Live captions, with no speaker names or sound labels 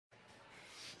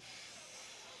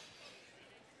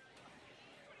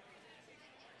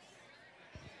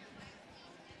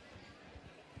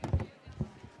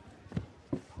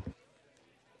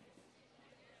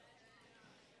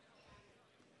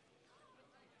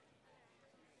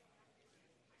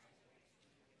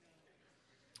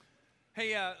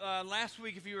Hey, last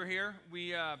week, if you were here,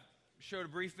 we showed a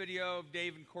brief video of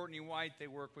Dave and Courtney White. They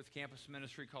work with campus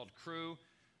ministry called Cru.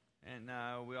 And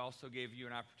we also gave you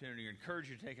an opportunity, encourage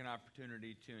you to take an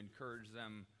opportunity to encourage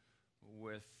them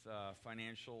with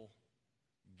financial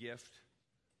gift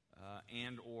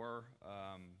and or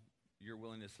your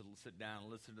willingness to sit down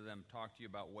and listen to them talk to you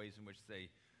about ways in which they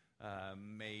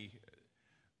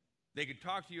could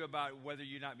talk to you about whether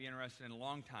you'd not be interested in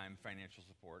long-time financial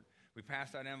support. We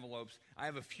passed out envelopes. I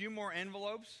have a few more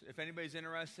envelopes if anybody's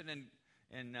interested in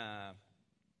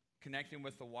connecting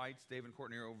with the Whites. Dave and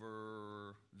Courtney are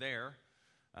over there.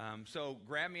 So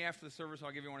grab me after the service.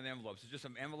 I'll give you one of the envelopes. It's just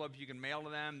some envelopes you can mail to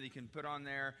them that you can put on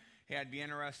there. Hey, I'd be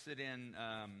interested in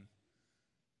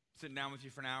sitting down with you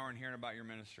for an hour and hearing about your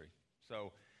ministry.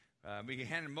 So we can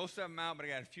hand most of them out, but I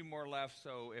got a few more left.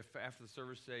 So if after the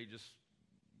service today, just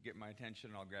get my attention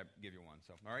and I'll give you one.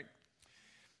 So, all right.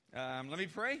 Let me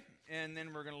pray, and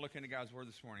then we're going to look into God's Word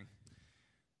this morning.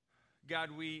 God,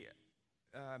 we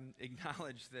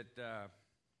acknowledge that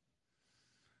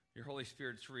your Holy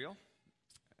Spirit's real.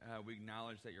 We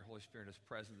acknowledge that your Holy Spirit is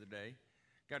present today.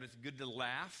 God, it's good to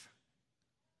laugh,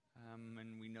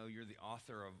 and we know you're the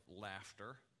author of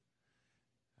laughter.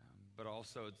 But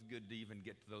also it's good to even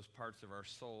get to those parts of our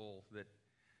soul that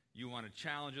you want to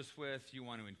challenge us with, you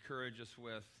want to encourage us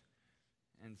with.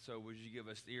 And so would you give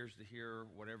us ears to hear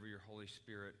whatever your Holy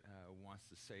Spirit wants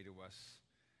to say to us,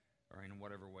 or in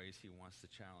whatever ways he wants to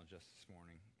challenge us this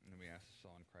morning. And we ask this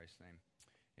all in Christ's name.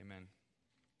 Amen.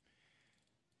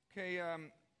 Okay,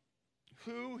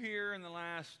 who here in the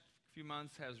last few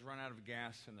months has run out of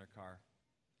gas in their car?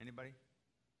 Anybody?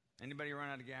 Anybody run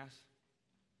out of gas?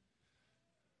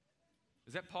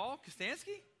 Is that Paul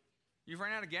Kostansky? You've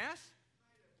run out of gas?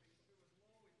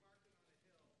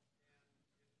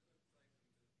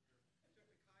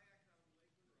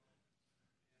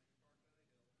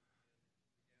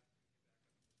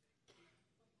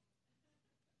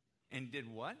 And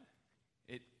did what?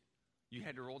 You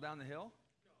had to roll down the hill?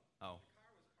 No. Oh. The car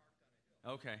was parked on a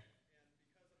hill. Okay. And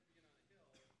because of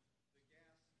being on a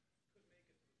hill, the gas couldn't make it to the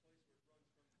place where it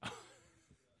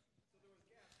runs from. So there was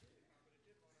gas in the car,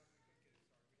 but it did run out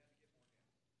and we couldn't get it started. We had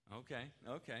to get more gas.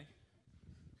 Okay.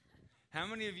 How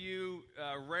many of you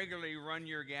regularly run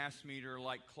your gas meter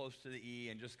like close to the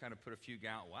E and just kind of put a few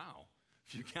gallons? Wow. A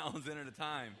few gallons in at a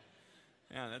time.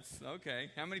 Yeah, that's okay.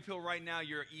 How many people right now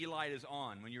your E-light is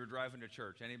on when you were driving to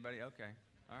church? Anybody? Okay.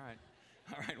 All right.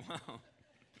 Wow.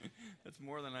 That's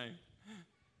more than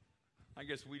I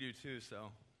guess we do too,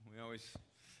 so we always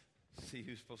see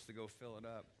who's supposed to go fill it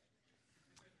up.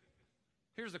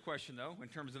 Here's the question, though, in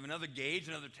terms of another gauge,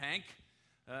 another tank.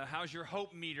 How's your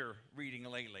hope meter reading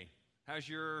lately? How's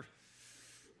your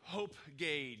hope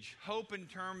gauge? Hope in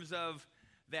terms of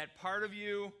that part of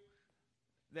you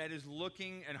that is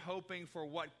looking and hoping for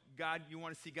what God you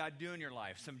want to see God do in your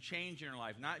life, some change in your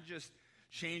life, not just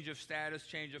change of status,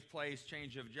 change of place,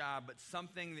 change of job, but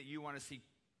something that you want to see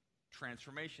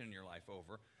transformation in your life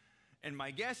over. And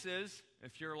my guess is,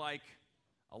 if you're like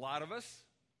a lot of us,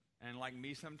 and like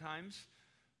me sometimes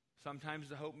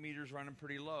the hope meter's running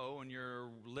pretty low, and you're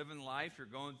living life, you're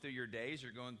going through your days,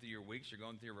 you're going through your weeks, you're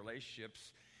going through your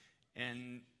relationships,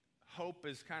 and hope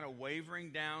is kind of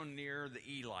wavering down near the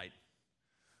E-light.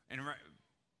 And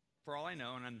for all I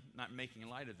know, and I'm not making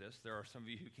light of this, there are some of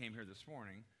you who came here this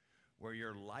morning where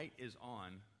your light is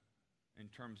on in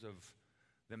terms of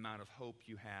the amount of hope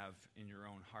you have in your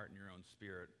own heart and your own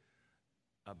spirit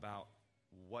about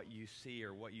what you see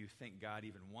or what you think God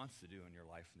even wants to do in your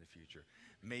life in the future.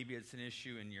 Maybe it's an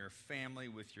issue in your family,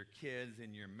 with your kids,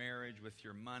 in your marriage, with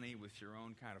your money, with your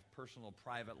own kind of personal,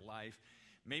 private life.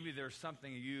 Maybe there's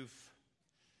something you've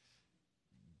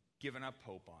given up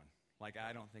hope on. Like,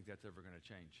 I don't think that's ever going to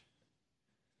change.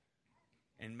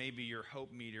 And maybe your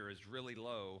hope meter is really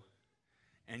low,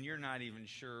 and you're not even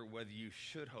sure whether you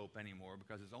should hope anymore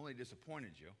because it's only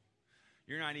disappointed you.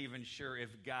 You're not even sure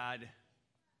if God,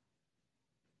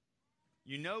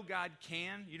 you know God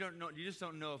can, you just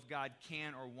don't know if God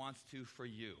can or wants to for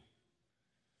you.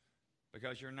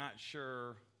 Because you're not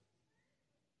sure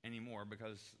anymore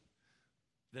because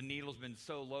the needle's been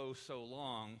so low so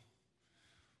long.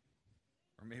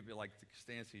 Or maybe like the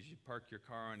Costancies, you park your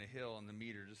car on a hill and the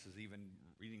meter just is even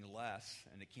reading less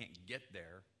and it can't get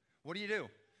there. What do?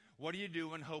 What do you do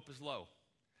when hope is low?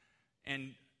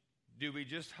 And do we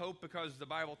just hope because the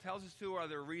Bible tells us to, or are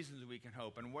there reasons we can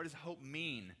hope? And what does hope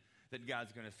mean that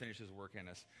God's going to finish his work in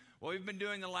us? Well, we've been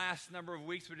doing the last number of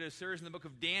weeks, we did a series in the book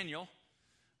of Daniel,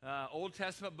 Old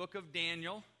Testament book of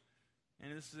Daniel.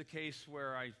 And this is a case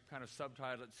where I kind of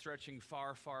subtitled it, Stretching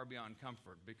Far, Far Beyond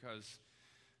Comfort, because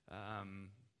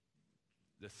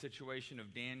the situation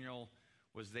of Daniel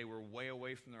was they were way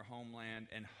away from their homeland,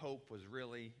 and hope was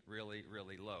really, really,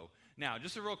 really low. Now,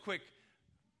 just a real quick,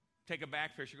 take a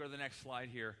back picture. Go to the next slide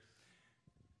here.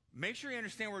 Make sure you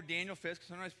understand where Daniel fits, because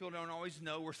sometimes people don't always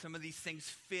know where some of these things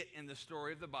fit in the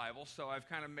story of the Bible. So I've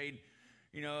kind of made,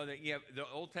 that you have the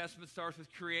Old Testament starts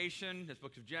with creation, this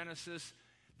book of Genesis.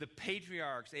 The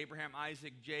patriarchs, Abraham,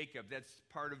 Isaac, Jacob, that's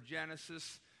part of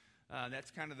Genesis.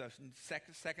 That's kind of the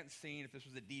second scene. If this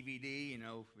was a DVD,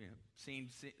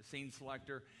 scene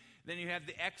selector. Then you have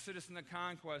the Exodus and the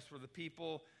conquest, where the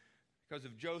people, because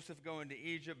of Joseph going to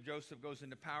Egypt, Joseph goes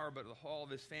into power, but the whole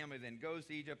of his family then goes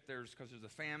to Egypt. Because there's a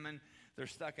famine, they're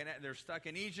stuck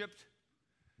in Egypt.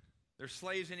 They're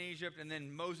slaves in Egypt, and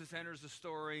then Moses enters the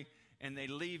story, and they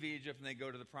leave Egypt and they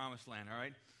go to the Promised Land. All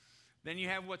right. Then you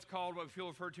have what people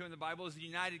refer to in the Bible as the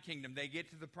United Kingdom. They get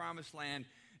to the Promised Land.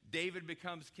 David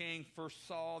becomes king. First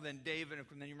Saul, then David, and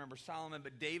then you remember Solomon.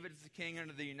 But David is the king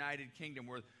under the United Kingdom,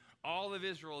 where all of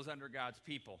Israel is under God's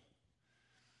people,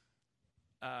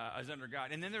 is under God.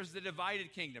 And then there's the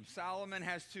divided kingdom. Solomon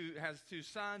has two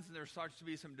sons, and there starts to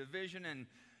be some division and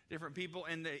different people.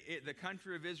 And the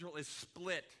country of Israel is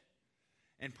split.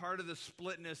 And part of the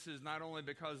splitness is not only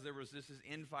because this is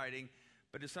infighting,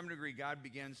 but to some degree, God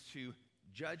begins to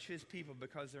judge his people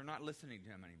because they're not listening to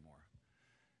him anymore.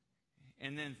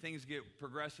 And then things get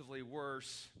progressively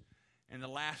worse in the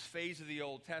last phase of the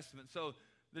Old Testament. So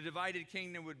the divided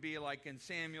kingdom would be like in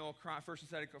Samuel,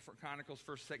 1st and 2nd Chronicles,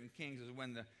 1st, 2nd Kings, is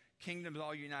when the kingdom's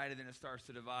all united and it starts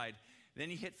to divide.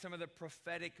 Then you hit some of the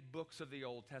prophetic books of the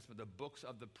Old Testament, the books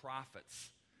of the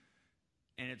prophets.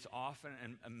 And it's often,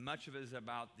 and much of it is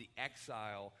about the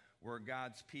exile where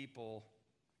God's people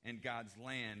and God's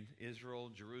land, Israel,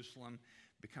 Jerusalem,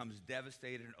 becomes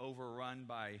devastated and overrun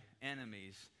by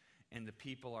enemies, and the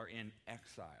people are in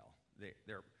exile.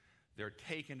 They're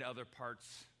taken to other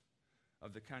parts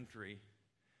of the country.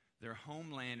 Their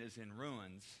homeland is in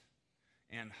ruins,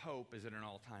 and hope is at an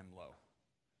all-time low.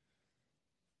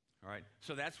 All right,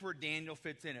 so that's where Daniel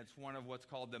fits in. It's one of what's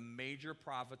called the major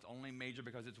prophets, only major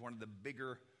because it's one of the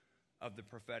bigger of the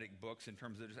prophetic books in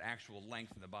terms of just actual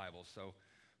length in the Bible. So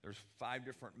there's 5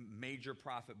 different major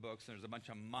prophet books, and there's a bunch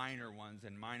of minor ones,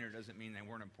 and minor doesn't mean they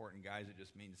weren't important guys. It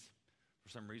just means for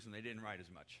some reason they didn't write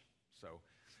as much. So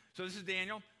this is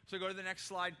Daniel. So go to the next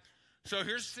slide. So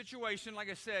here's the situation. Like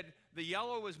I said, the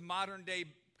yellow is modern day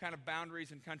kind of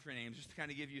boundaries and country names, just to kind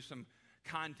of give you some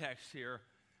context here.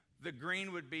 The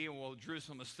green would be, well,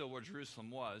 Jerusalem is still where Jerusalem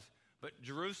was, but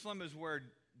Jerusalem is where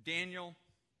Daniel,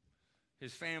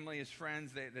 his family, his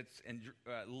friends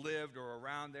lived or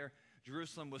around there.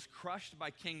 Jerusalem was crushed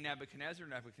by King Nebuchadnezzar.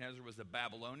 Nebuchadnezzar was the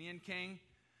Babylonian king.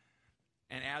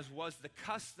 And as was the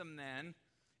custom then,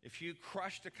 if you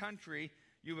crushed a country,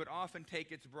 you would often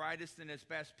take its brightest and its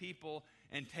best people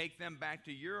and take them back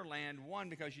to your land, one,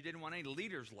 because you didn't want any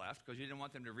leaders left, because you didn't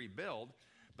want them to rebuild.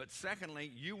 But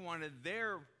secondly, you wanted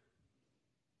their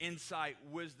insight,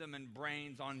 wisdom, and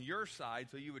brains on your side,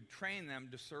 so you would train them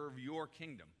to serve your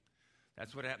kingdom.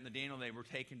 That's what happened to Daniel. They were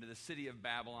taken to the city of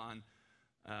Babylon,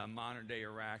 modern-day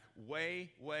Iraq,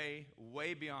 way, way,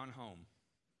 way beyond home.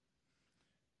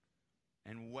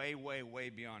 And way, way, way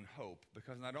beyond hope.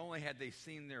 Because not only had they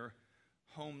seen their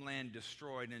homeland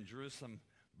destroyed and Jerusalem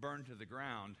burned to the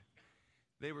ground,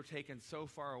 they were taken so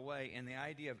far away, and the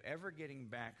idea of ever getting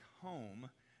back home,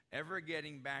 ever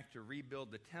getting back to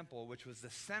rebuild the temple, which was the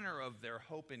center of their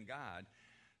hope in God,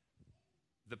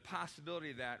 the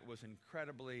possibility of that was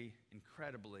incredibly,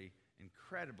 incredibly,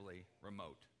 incredibly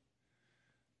remote.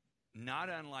 Not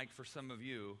unlike for some of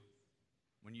you,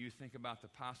 when you think about the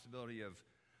possibility of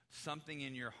something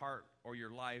in your heart or your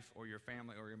life or your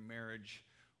family or your marriage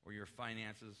or your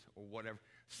finances or whatever,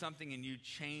 something in you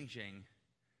changing,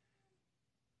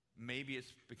 maybe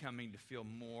it's becoming to feel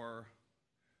more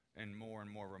and more and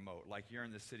more remote. Like you're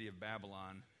in the city of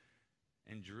Babylon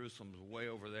and Jerusalem's way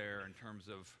over there in terms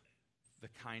of the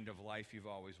kind of life you've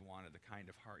always wanted, the kind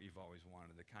of heart you've always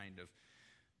wanted, the kind of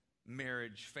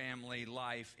marriage, family,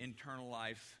 life, internal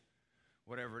life,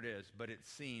 whatever it is, but it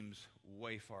seems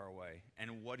way far away.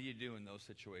 And what do you do in those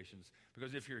situations?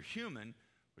 Because if you're human,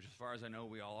 which as far as I know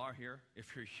we all are here,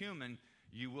 if you're human,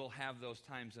 you will have those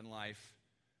times in life,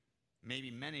 maybe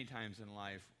many times in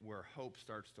life, where hope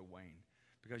starts to wane.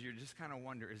 Because you just kind of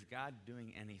wonder, is God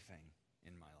doing anything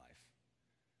in my life?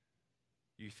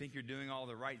 You think you're doing all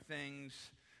the right things,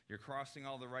 you're crossing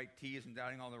all the right T's and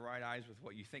dotting all the right I's with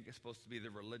what you think is supposed to be the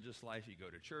religious life. You go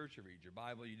to church, you read your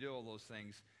Bible, you do all those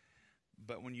things.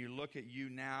 But when you look at you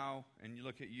now and you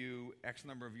look at you X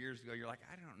number of years ago, you're like,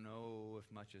 I don't know if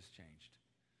much has changed.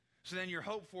 So then your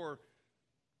hope for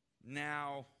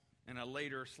now and a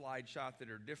later slide shot that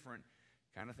are different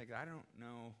kind of think, I don't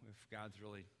know if God's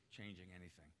really changing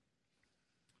anything.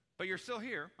 But you're still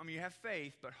here. I mean, you have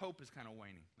faith, but hope is kind of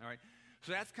waning. All right?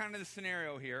 So that's kind of the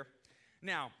scenario here.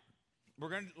 Now,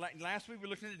 last week we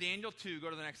looked into Daniel 2. Go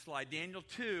to the next slide. Daniel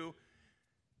 2.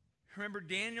 Remember,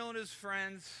 Daniel and his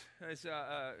friends,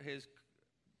 his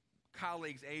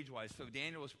colleagues age-wise. So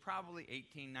Daniel was probably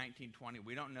 18, 19, 20.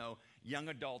 We don't know. Young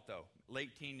adult, though.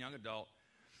 Late teen, young adult.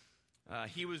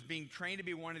 He was being trained to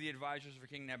be one of the advisors for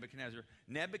King Nebuchadnezzar.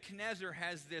 Nebuchadnezzar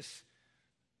has this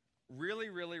really,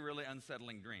 really, really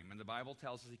unsettling dream. And the Bible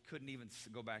tells us he couldn't even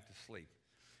go back to sleep.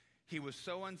 He was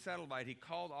so unsettled by it, he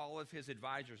called all of his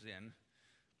advisors in,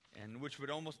 and which would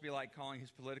almost be like calling his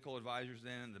political advisors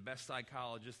in, the best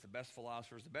psychologists, the best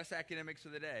philosophers, the best academics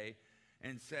of the day,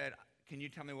 and said, can you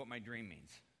tell me what my dream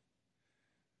means?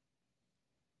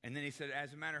 And then he said,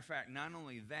 as a matter of fact, not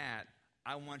only that,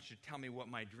 I want you to tell me what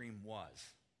my dream was.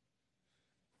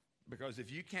 Because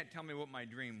if you can't tell me what my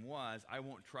dream was, I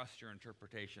won't trust your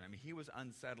interpretation. I mean, he was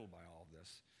unsettled by all of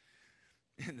this.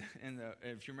 And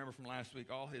if you remember from last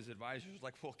week, all his advisors were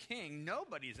like, well, king,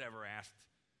 nobody's ever asked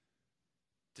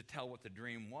to tell what the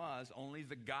dream was. Only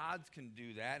the gods can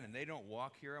do that, and they don't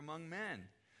walk here among men.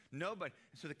 Nobody.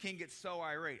 So the king gets so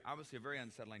irate. Obviously a very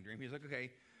unsettling dream. He's like,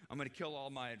 okay, I'm going to kill all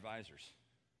my advisors,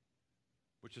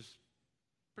 which is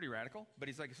pretty radical. But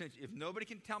he's like, essentially, if nobody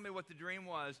can tell me what the dream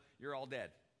was, you're all dead.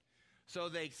 So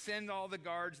they send all the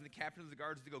guards and the captains of the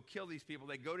guards to go kill these people.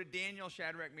 They go to Daniel,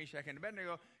 Shadrach, Meshach, and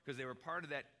Abednego because they were part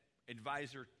of that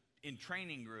advisor in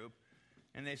training group.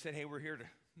 And they said, hey, we're here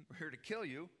to kill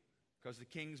you because the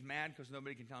king's mad because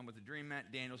nobody can tell him what the dream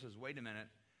meant. Daniel says, wait a minute.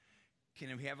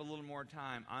 Can we have a little more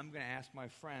time? I'm going to ask my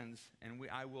friends, and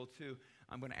I will too.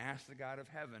 I'm going to ask the God of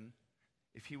heaven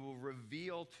if he will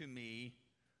reveal to me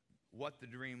what the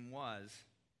dream was,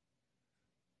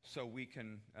 so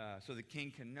the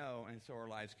king can know, and so our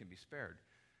lives can be spared.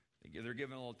 They're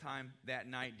given a little time. That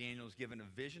night, Daniel is given a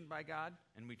vision by God,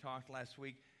 and we talked last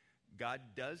week. God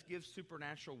does give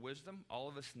supernatural wisdom. All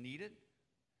of us need it.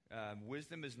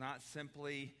 Wisdom is not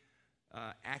simply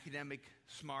academic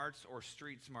smarts or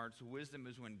street smarts. Wisdom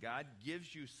is when God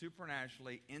gives you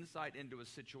supernaturally insight into a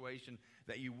situation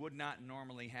that you would not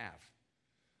normally have.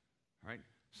 All right?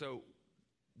 So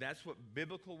that's what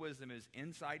biblical wisdom is,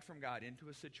 insight from God into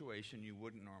a situation you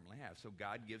wouldn't normally have. So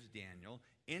God gives Daniel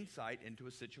insight into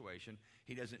a situation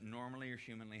he doesn't normally or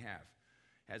humanly have.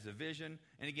 Has a vision,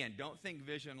 and again, don't think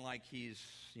vision like he's,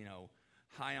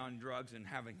 high on drugs and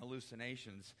having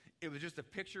hallucinations. It was just a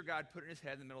picture God put in his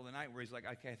head in the middle of the night where he's like,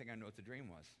 okay, I think I know what the dream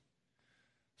was.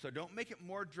 So don't make it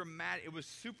more dramatic. It was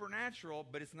supernatural,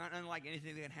 but it's not unlike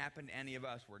anything that can happen to any of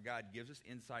us where God gives us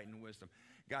insight and wisdom.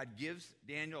 God gives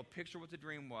Daniel a picture of what the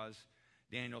dream was.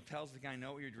 Daniel tells the guy,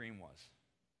 know what your dream was.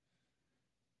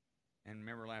 And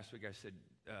remember last week I said,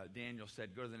 Daniel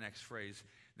said, go to the next phrase.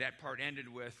 That part ended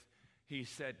with,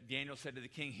 Daniel said to the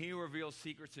king, he who reveals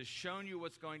secrets has shown you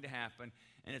what's going to happen,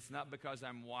 and it's not because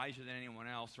I'm wiser than anyone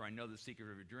else or I know the secret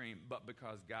of your dream, but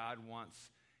because God wants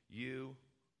you,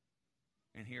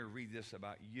 and here read this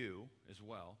about you as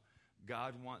well,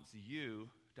 God wants you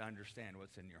to understand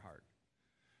what's in your heart.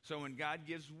 So when God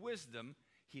gives wisdom,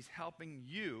 he's helping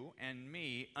you and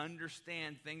me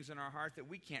understand things in our heart that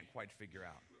we can't quite figure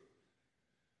out.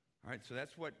 All right, so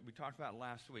that's what we talked about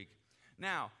last week.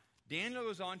 Now, Daniel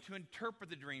goes on to interpret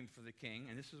the dream for the king,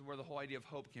 and this is where the whole idea of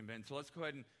hope came in. So let's go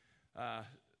ahead and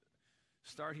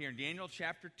start here. In Daniel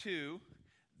chapter 2,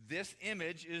 this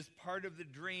image is part of the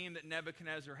dream that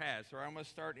Nebuchadnezzar has. So I'm going to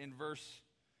start in verse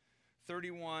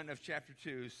 31 of chapter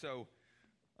 2. So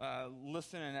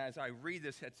listen, and as I read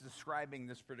this, it's describing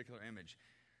this particular image.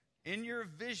 In your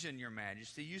vision, your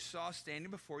majesty, you saw standing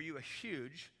before you a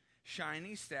huge,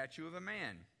 shining statue of a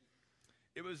man.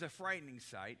 It was a frightening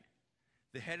sight.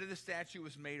 The head of the statue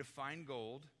was made of fine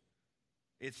gold.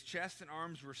 Its chest and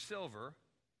arms were silver.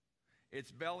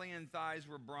 Its belly and thighs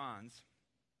were bronze.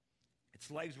 Its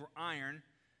legs were iron,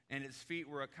 and its feet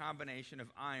were a combination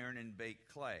of iron and baked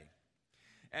clay.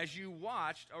 As you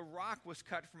watched, a rock was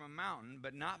cut from a mountain,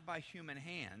 but not by human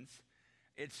hands.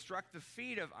 It struck the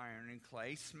feet of iron and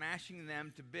clay, smashing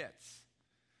them to bits.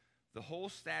 The whole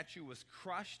statue was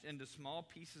crushed into small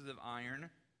pieces of iron,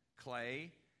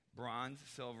 clay, bronze,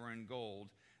 silver, and gold.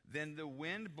 Then the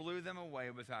wind blew them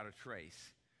away without a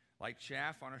trace, like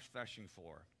chaff on a threshing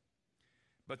floor.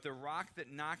 But the rock that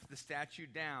knocked the statue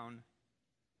down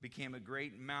became a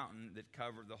great mountain that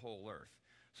covered the whole earth.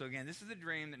 So again, this is the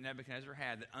dream that Nebuchadnezzar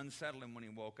had that unsettled him when he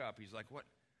woke up. He's like, what?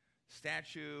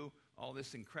 Statue, all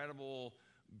this incredible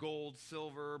gold,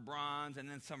 silver, bronze, and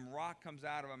then some rock comes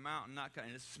out of a mountain,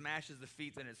 and it smashes the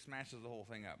feet, then it smashes the whole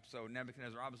thing up. So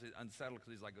Nebuchadnezzar obviously is unsettled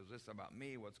because he's like, is this about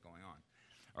me? What's going on?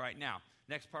 All right, now,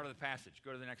 next part of the passage.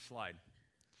 Go to the next slide.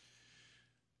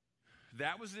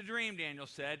 That was the dream, Daniel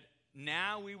said.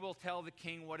 Now we will tell the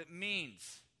king what it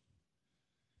means.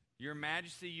 Your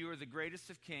majesty, you are the greatest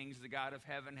of kings. The God of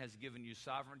heaven has given you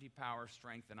sovereignty, power,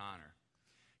 strength, and honor.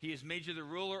 He has made you the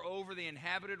ruler over the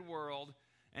inhabited world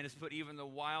and has put even the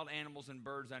wild animals and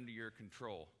birds under your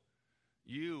control.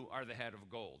 You are the head of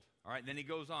gold. All right, then he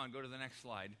goes on. Go to the next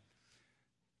slide.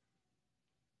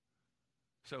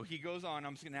 So he goes on.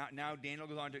 Now Daniel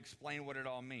goes on to explain what it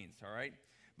all means, all right?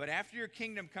 But after your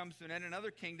kingdom comes to an end, another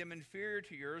kingdom inferior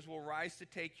to yours will rise to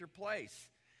take your place.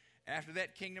 After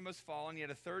that kingdom has fallen,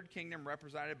 yet a third kingdom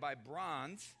represented by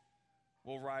bronze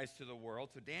will rise to the world.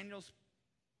 So Daniel's,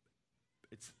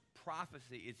 it's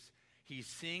prophecy. He's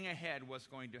seeing ahead what's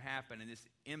going to happen, and this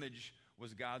image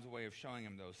was God's way of showing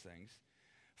him those things.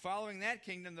 Following that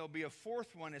kingdom, there'll be a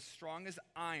fourth one as strong as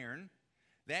iron.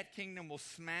 That kingdom will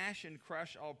smash and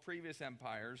crush all previous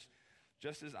empires,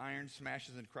 just as iron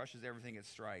smashes and crushes everything it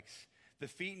strikes. The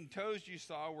feet and toes you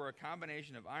saw were a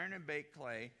combination of iron and baked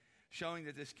clay, showing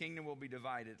that this kingdom will be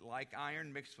divided. Like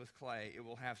iron mixed with clay, it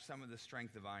will have some of the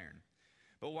strength of iron.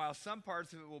 But while some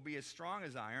parts of it will be as strong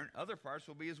as iron, other parts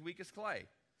will be as weak as clay.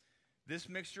 This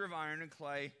mixture of iron and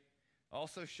clay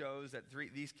also shows that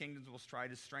these kingdoms will try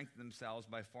to strengthen themselves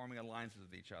by forming alliances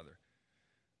with each other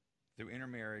through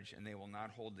intermarriage, and they will not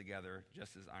hold together,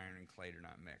 just as iron and clay do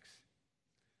not mix.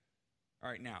 All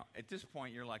right, now, at this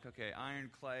point, you're like, okay, iron,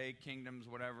 clay, kingdoms,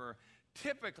 whatever.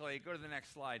 Typically, go to the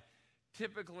next slide.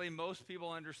 Typically, most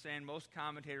people understand, most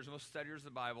commentators, most studiers of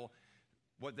the Bible,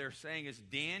 what they're saying is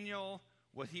Daniel,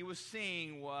 what he was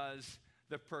seeing was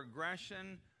the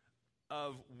progression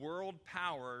of world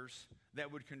powers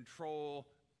that would control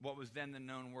what was then the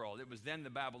known world. It was then the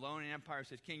Babylonian Empire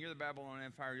said, King, you're the Babylonian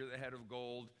Empire, you're the head of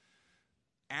gold.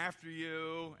 After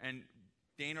you, and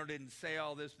Daniel didn't say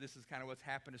all this, this is kind of what's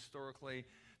happened historically.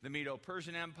 The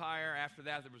Medo-Persian Empire, after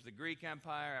that there was the Greek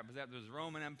Empire, after that there was the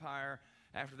Roman Empire,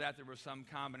 after that there was some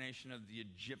combination of the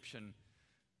Egyptian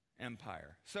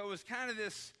Empire. So it was kind of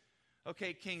this,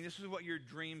 okay, King, this is what your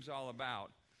dream's all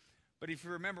about. But if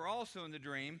you remember also in the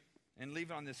dream, and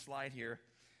leave it on this slide here,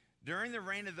 during the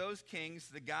reign of those kings,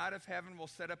 the God of heaven will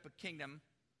set up a kingdom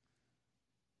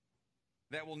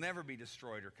that will never be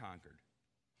destroyed or conquered.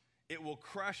 It will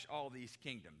crush all these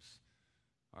kingdoms.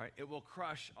 All right, it will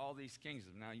crush all these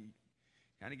kingdoms. Now, you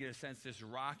kind of get a sense this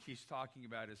rock he's talking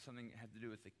about is something that has to do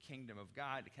with the kingdom of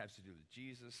God. It has to do with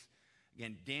Jesus.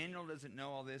 Again, Daniel doesn't know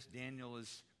all this. Daniel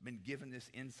has been given this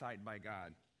insight by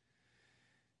God.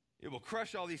 It will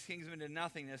crush all these kingdoms into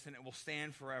nothingness, and it will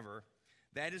stand forever.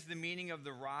 That is the meaning of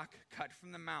the rock cut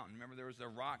from the mountain. Remember, there was a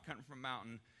rock cut from a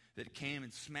mountain that came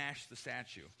and smashed the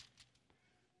statue.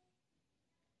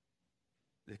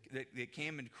 That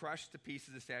came and crushed to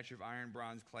pieces the statue of iron,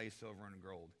 bronze, clay, silver, and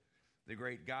gold. The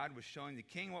great God was showing the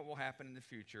king what will happen in the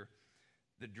future.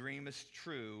 The dream is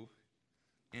true,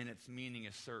 and its meaning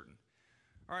is certain.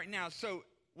 All right, now, so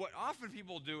what often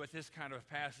people do with this kind of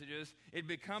passages, it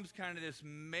becomes kind of this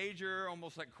major,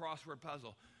 almost like crossword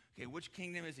puzzle. Okay, which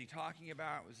kingdom is he talking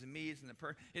about? It was the Medes and the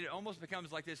Persians. It almost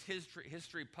becomes like this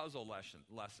history puzzle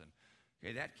lesson.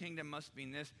 Okay, that kingdom must be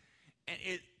in this. And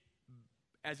it,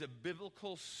 as a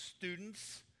biblical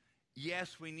students,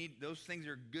 yes, we need, those things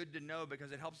are good to know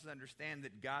because it helps us understand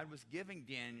that God was giving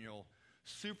Daniel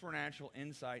supernatural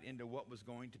insight into what was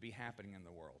going to be happening in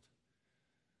the world.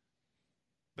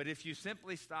 But if you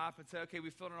simply stop and say, okay, we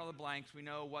filled in all the blanks, we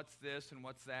know what's this and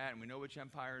what's that, and we know which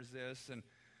empire is this, and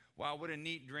wow, what a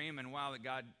neat dream, and wow, that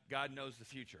God knows the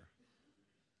future.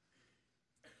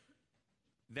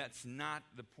 That's not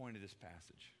the point of this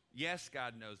passage. Yes,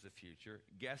 God knows the future.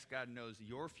 Yes, God knows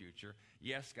your future.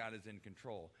 Yes, God is in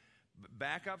control. But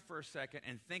back up for a second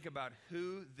and think about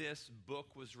who this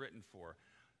book was written for.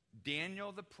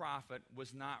 Daniel the prophet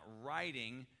was not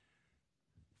writing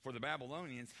for the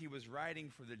Babylonians. He was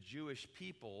writing for the Jewish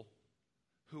people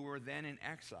who were then in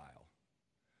exile,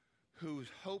 whose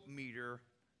hope meter,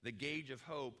 the gauge of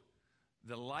hope,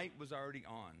 the light was already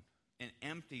on and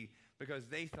empty because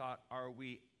they thought, are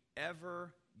we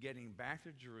ever getting back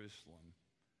to Jerusalem?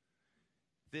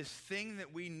 This thing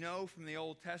that we know from the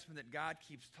Old Testament that God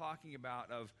keeps talking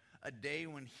about of a day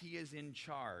when he is in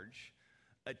charge,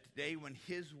 a day when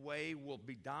his way will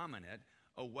be dominant,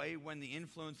 a way when the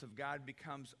influence of God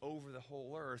becomes over the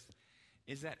whole earth.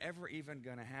 Is that ever even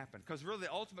going to happen? Because really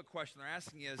the ultimate question they're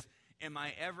asking is, am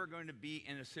I ever going to be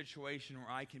in a situation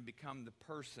where I can become the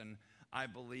person I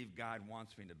believe God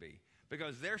wants me to be?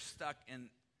 Because they're stuck in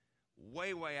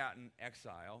way out in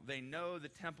exile. They know the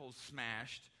temple's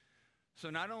smashed. So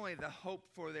not only the hope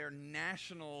for their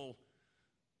national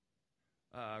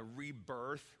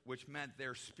rebirth, which meant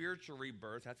their spiritual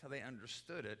rebirth. That's how they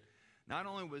understood it. Not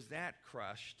only was that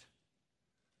crushed,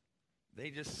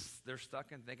 they're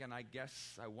stuck in thinking,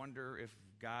 I wonder if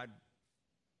God,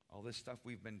 all this stuff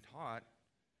we've been taught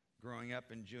growing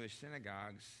up in Jewish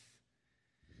synagogues,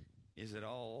 is it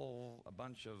all a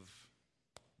bunch of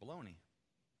baloney?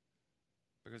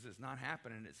 Because it's not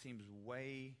happening. It seems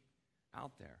way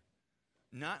out there.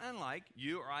 Not unlike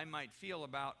you or I might feel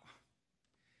about,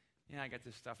 I got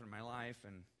this stuff in my life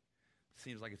and it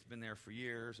seems like it's been there for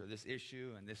years, or this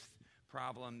issue and this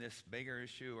problem, this bigger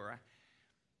issue, or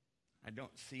I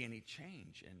don't see any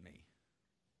change in me.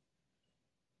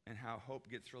 And how hope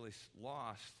gets really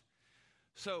lost.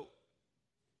 So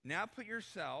now put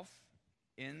yourself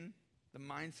in the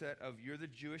mindset of you're the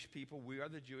Jewish people, we are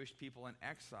the Jewish people in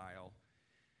exile,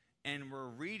 and we're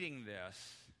reading this,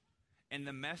 and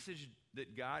the message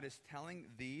that God is telling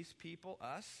these people,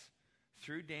 us,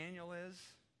 through Daniel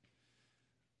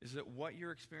is that what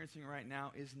you're experiencing right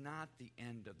now is not the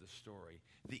end of the story.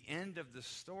 The end of the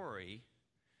story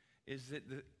is that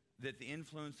the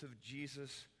influence of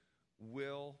Jesus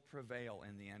will prevail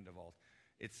in the end of all.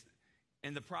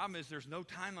 And the problem is there's no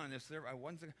timeline on this.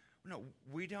 No,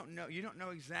 we don't know. You don't know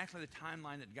exactly the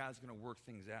timeline that God's going to work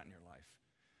things out in your life.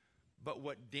 But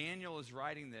what Daniel is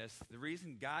writing this, the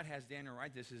reason God has Daniel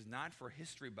write this is not for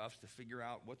history buffs to figure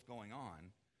out what's going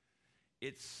on.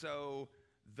 It's so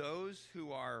those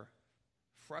who are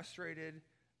frustrated,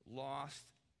 lost,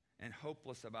 and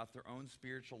hopeless about their own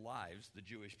spiritual lives, the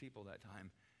Jewish people at that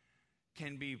time,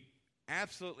 can be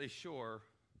absolutely sure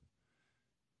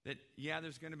that,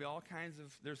 there's going to be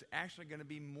there's actually going to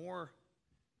be more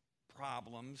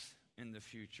problems in the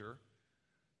future.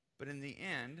 But in the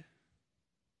end,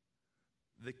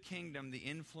 the kingdom, the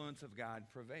influence of God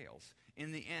prevails.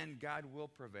 In the end, God will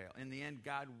prevail. In the end,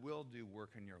 God will do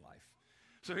work in your life.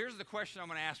 So here's the question I'm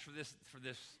going to ask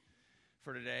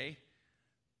for today.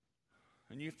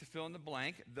 And you have to fill in the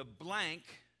blank. The blank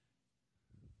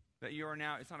that you are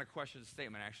now, it's not a question, it's a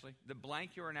statement actually. The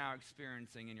blank you are now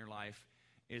experiencing in your life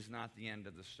is not the end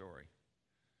of the story.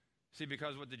 See,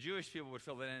 because what the Jewish people would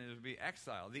fill that in would be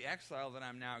exile. The exile that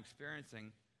I'm now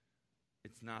experiencing,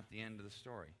 it's not the end of the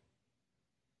story.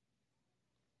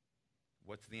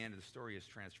 What's the end of the story is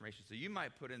transformation. So you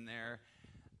might put in there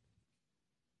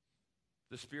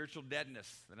the spiritual deadness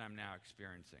that I'm now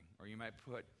experiencing. Or you might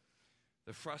put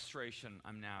the frustration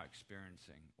I'm now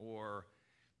experiencing. Or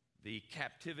the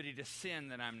captivity to sin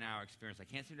that I'm now experiencing.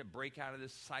 I can't seem to break out of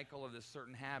this cycle of this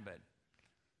certain habit.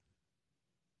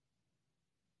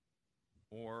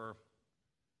 Or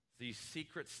the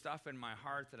secret stuff in my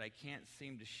heart that I can't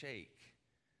seem to shake.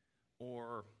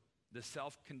 Or the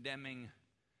self-condemning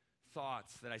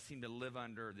thoughts that I seem to live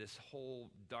under, this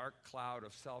whole dark cloud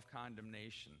of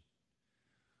self-condemnation.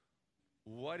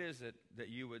 What is it that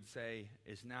you would say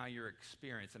is now your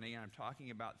experience? And again, I'm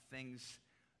talking about things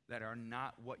that are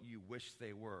not what you wish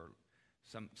they were.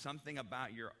 Something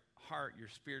about your heart, your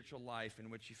spiritual life in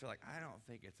which you feel like, I don't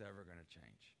think it's ever going to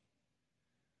change.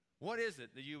 What is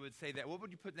it that you would say that? What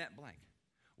would you put in that blank?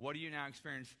 What do you now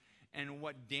experience? And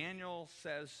what Daniel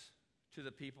says to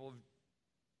the people,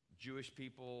 Jewish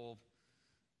people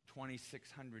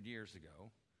 2,600 years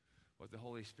ago, what the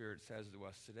Holy Spirit says to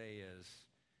us today is,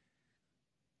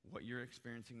 what you're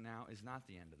experiencing now is not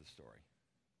the end of the story.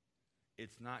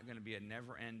 It's not going to be a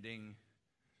never-ending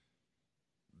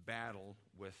battle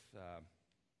with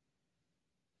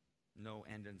no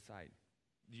end in sight.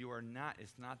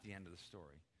 It's not the end of the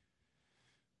story.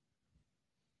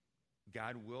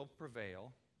 God will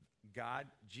prevail.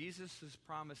 Jesus'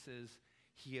 promise is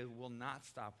he will not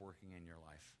stop working in your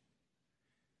life.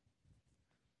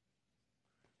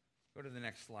 Go to the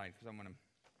next slide because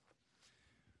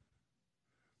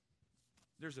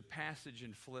there's a passage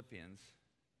in Philippians,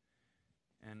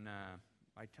 and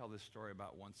I tell this story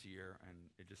about once a year, and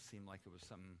it just seemed like it was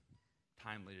something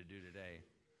timely to do today.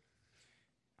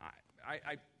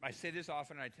 I say this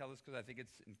often, and I tell this because I think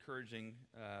it's encouraging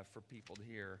for people to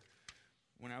hear.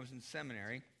 When I was in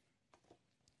seminary,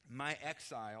 my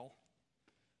exile,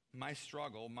 my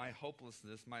struggle, my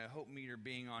hopelessness, my hope meter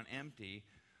being on empty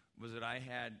was that I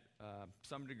had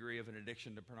some degree of an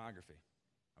addiction to pornography.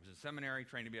 I was in seminary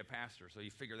trained to be a pastor, so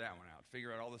you figure that one out.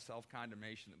 Figure out all the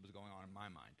self-condemnation that was going on in my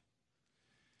mind.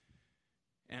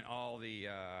 And all the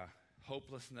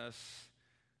hopelessness,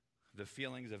 the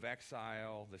feelings of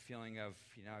exile, the feeling of,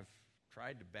 I've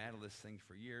tried to battle this thing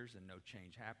for years and no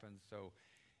change happens, so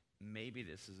maybe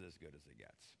this is as good as it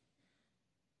gets.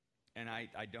 And I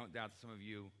don't doubt that some of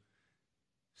you,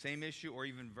 same issue or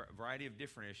even variety of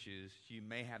different issues, you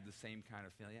may have the same kind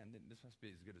of feeling. Yeah, this must be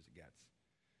as good as it gets.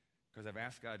 because I've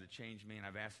asked God to change me, and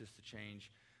I've asked this to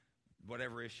change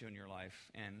whatever issue in your life,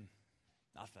 and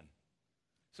nothing.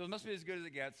 So it must be as good as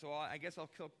it gets. So I guess I'll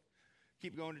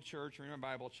keep going to church, read my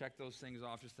Bible, check those things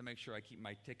off just to make sure I keep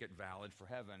my ticket valid for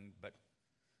heaven. But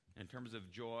in terms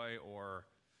of joy or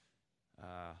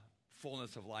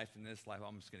fullness of life in this life,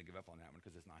 I'm just going to give up on that one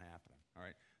because it's not happening. All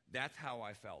right? That's how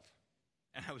I felt.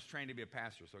 And I was trained to be a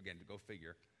pastor, so again, to go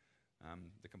figure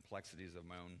the complexities of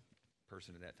my own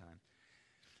person at that time.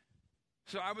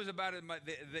 So I was about,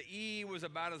 the E was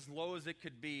about as low as it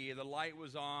could be. The light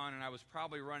was on, and I was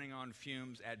probably running on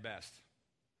fumes at best.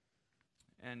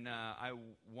 And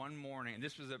one morning, and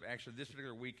this was actually this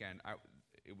particular weekend,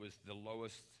 it was the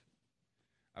lowest.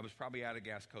 I was probably out of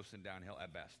gas coasting downhill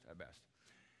at best.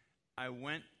 I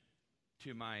went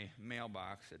to my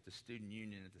mailbox at the student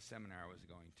union at the seminar I was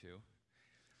going to,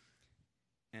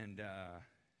 and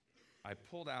I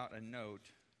pulled out a note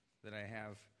that I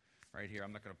have right here.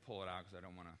 I'm not going to pull it out because I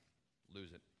don't want to lose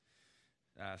it.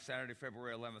 Saturday,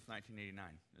 February 11th, 1989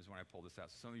 is when I pulled this out.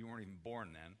 So some of you weren't even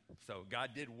born then. So God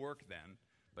did work then,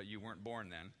 but you weren't born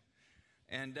then.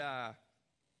 And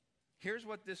here's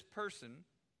what this person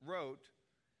wrote.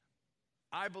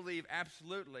 I believe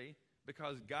absolutely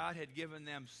because God had given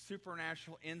them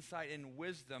supernatural insight and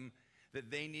wisdom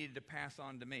that they needed to pass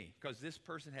on to me. Because this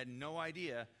person had no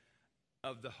idea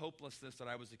of the hopelessness that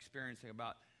I was experiencing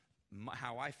about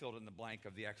how I filled in the blank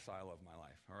of the exile of my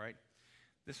life, all right?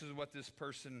 This is what this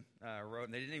person wrote,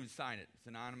 and they didn't even sign it. It's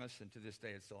anonymous, and to this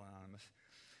day it's still anonymous.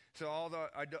 So although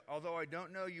I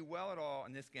don't know you well at all,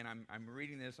 and this again, I'm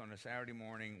reading this on a Saturday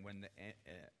morning when the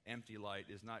empty light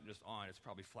is not just on, it's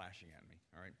probably flashing at me,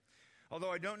 all right?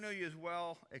 Although I don't know you as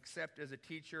well, except as a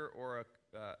teacher or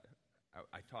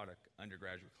I taught an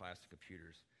undergraduate class of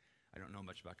computers. I don't know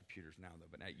much about computers now, though,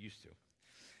 but I used to.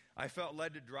 I felt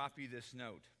led to drop you this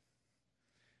note.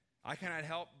 I cannot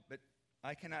help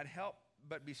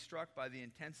but be struck by the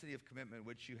intensity of commitment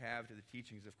which you have to the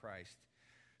teachings of Christ.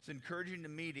 It's encouraging to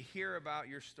me to hear about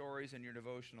your stories and your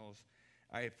devotionals.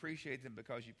 I appreciate them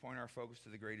because you point our focus to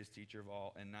the greatest teacher of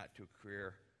all and not to a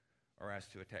career or as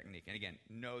to a technique. And again,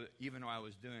 know that even though I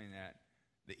was doing that,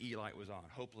 the E light was on.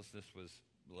 Hopelessness was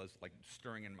like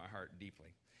stirring in my heart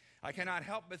deeply. I cannot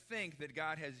help but think that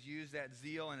God has used that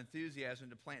zeal and enthusiasm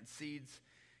to plant seeds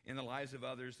in the lives of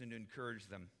others and to encourage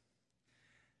them.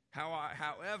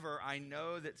 However, I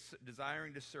know that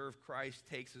desiring to serve Christ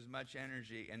takes as much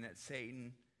energy and that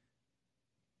Satan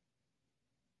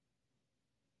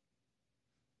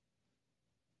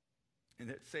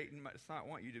must not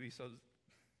want you to be so...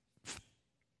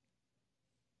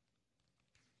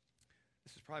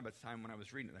 This is probably about the time when I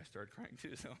was reading it I started crying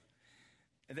too, so...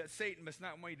 And that Satan must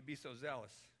not want you to be so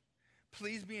zealous.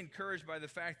 Please be encouraged by the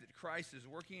fact that Christ is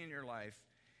working in your life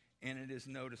and it is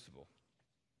noticeable.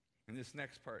 And this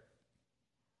next part.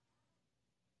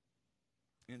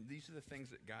 And these are the things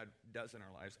that God does in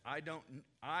our lives. I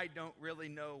don't really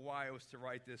know why I was to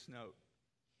write this note.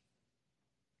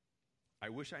 I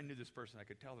wish I knew this person. I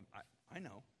could tell them, I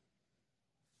know.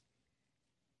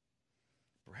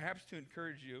 Perhaps to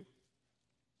encourage you.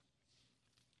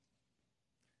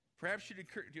 Perhaps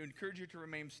to encourage you to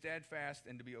remain steadfast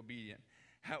and to be obedient.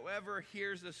 However,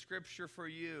 here's the scripture for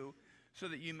you so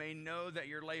that you may know that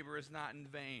your labor is not in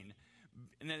vain.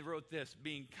 And then wrote this,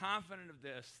 being confident of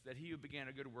this, that he who began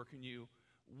a good work in you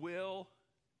will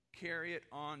carry it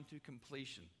on to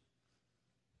completion.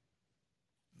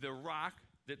 The rock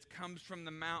that comes from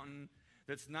the mountain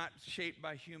that's not shaped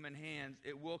by human hands,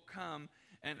 it will come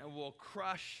and it will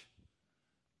crush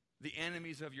the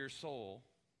enemies of your soul.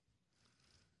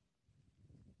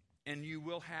 And you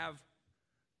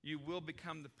will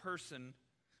become the person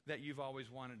that you've always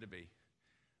wanted to be.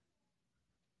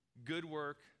 Good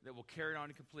work that will carry it on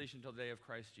to completion until the day of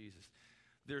Christ Jesus.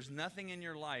 There's nothing in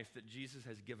your life that Jesus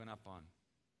has given up on.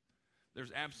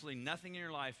 There's absolutely nothing in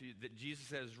your life that Jesus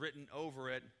has written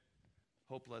over it,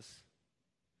 hopeless.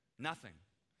 Nothing.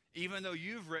 Even though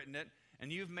you've written it,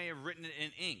 and you may have written it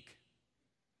in ink,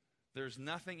 there's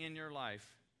nothing in your life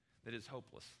that is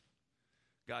hopeless.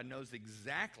 God knows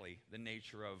exactly the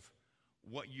nature of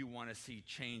what you want to see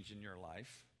change in your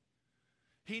life.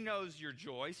 He knows your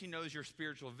joys. He knows your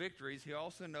spiritual victories. He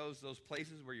also knows those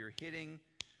places where you're hitting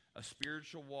a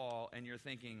spiritual wall and you're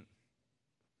thinking,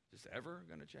 is this ever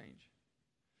going to change?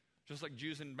 Just like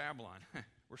Jews in Babylon.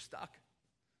 We're stuck.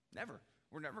 Never.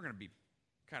 We're never going to be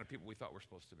the kind of people we thought we're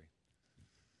supposed to be.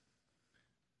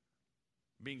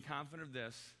 Being confident of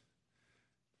this,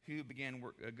 he who began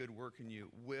a good work in you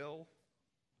will,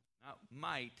 not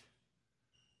might,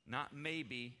 not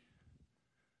maybe,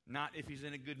 not if he's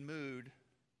in a good mood,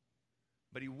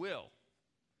 but he will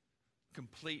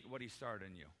complete what he started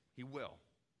in you. He will.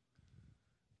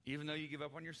 Even though you give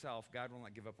up on yourself, God will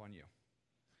not give up on you.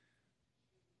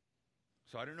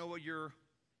 So I don't know what your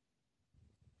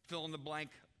fill-in-the-blank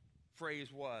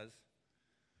phrase was,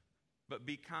 but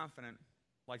be confident,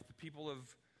 like the people of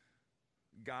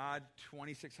God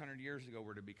 2,600 years ago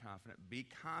were to be confident. Be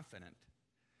confident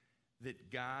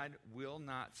that God will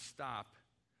not stop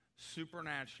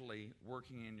supernaturally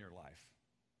working in your life.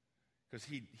 Because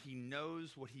he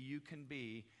knows what you can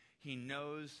be. He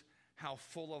knows how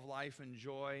full of life and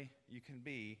joy you can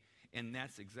be. And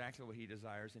that's exactly what he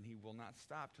desires. And he will not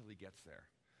stop till he gets there.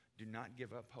 Do not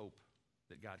give up hope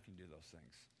that God can do those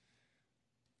things.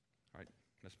 All right,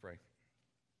 let's pray.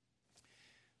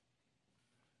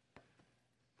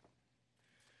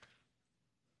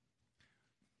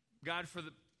 God,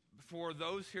 for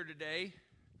those here today,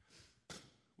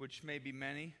 which may be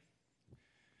many,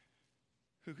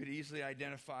 who could easily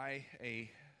identify a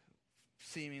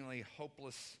seemingly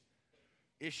hopeless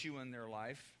issue in their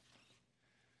life,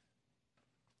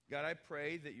 God, I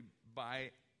pray that you,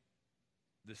 by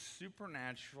the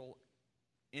supernatural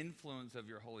influence of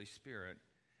your Holy Spirit,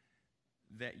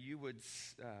 that you would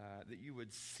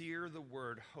sear the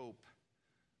word hope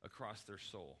across their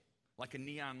soul, like a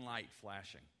neon light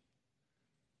flashing.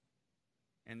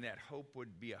 And that hope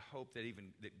would be a hope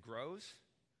that grows,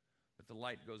 that the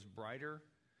light goes brighter,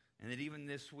 and that even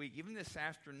this week, even this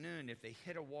afternoon, if they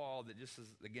hit a wall that just is,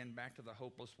 again, back to the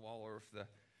hopeless wall, or if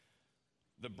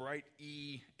the bright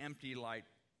empty light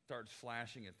starts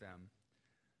flashing at them,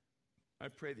 I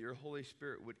pray that your Holy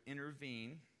Spirit would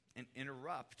intervene and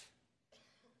interrupt,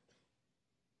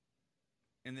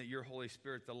 and that your Holy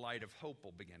Spirit, the light of hope,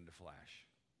 will begin to flash.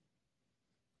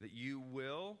 That you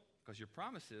will, because your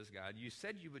promise is, God, you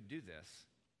said you would do this,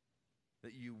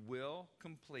 that you will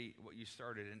complete what you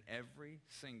started in every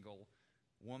single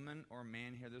woman or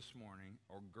man here this morning,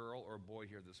 or girl or boy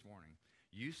here this morning.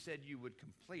 You said you would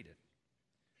complete it.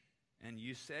 And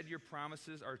you said your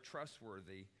promises are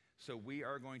trustworthy, so we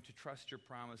are going to trust your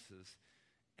promises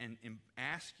and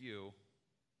ask you,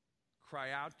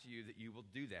 cry out to you that you will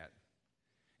do that.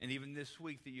 And even this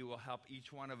week, that you will help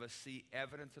each one of us see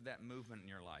evidence of that movement in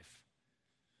your life.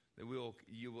 That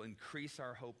you will increase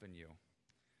our hope in you.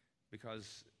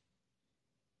 Because,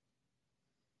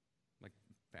 like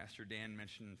Pastor Dan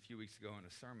mentioned a few weeks ago in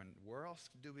a sermon, where else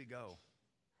do we go?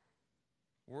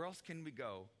 Where else can we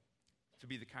go to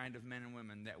be the kind of men and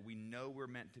women that we know we're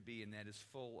meant to be, and that is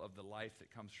full of the life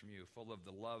that comes from you, full of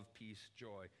the love, peace,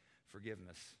 joy,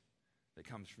 forgiveness that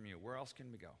comes from you? Where else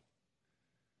can we go?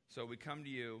 So we come to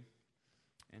you,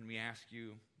 and we ask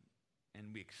you,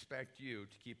 and we expect you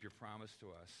to keep your promise to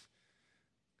us,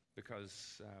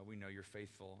 because we know you're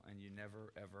faithful, and you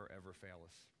never, ever, ever fail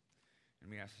us. And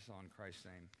we ask this all in Christ's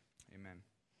name. Amen.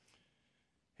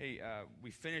 Hey,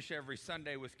 we finish every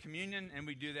Sunday with communion, and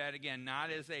we do that, again, not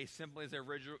as simply as a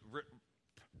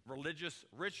religious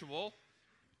ritual.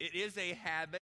 It is a habit.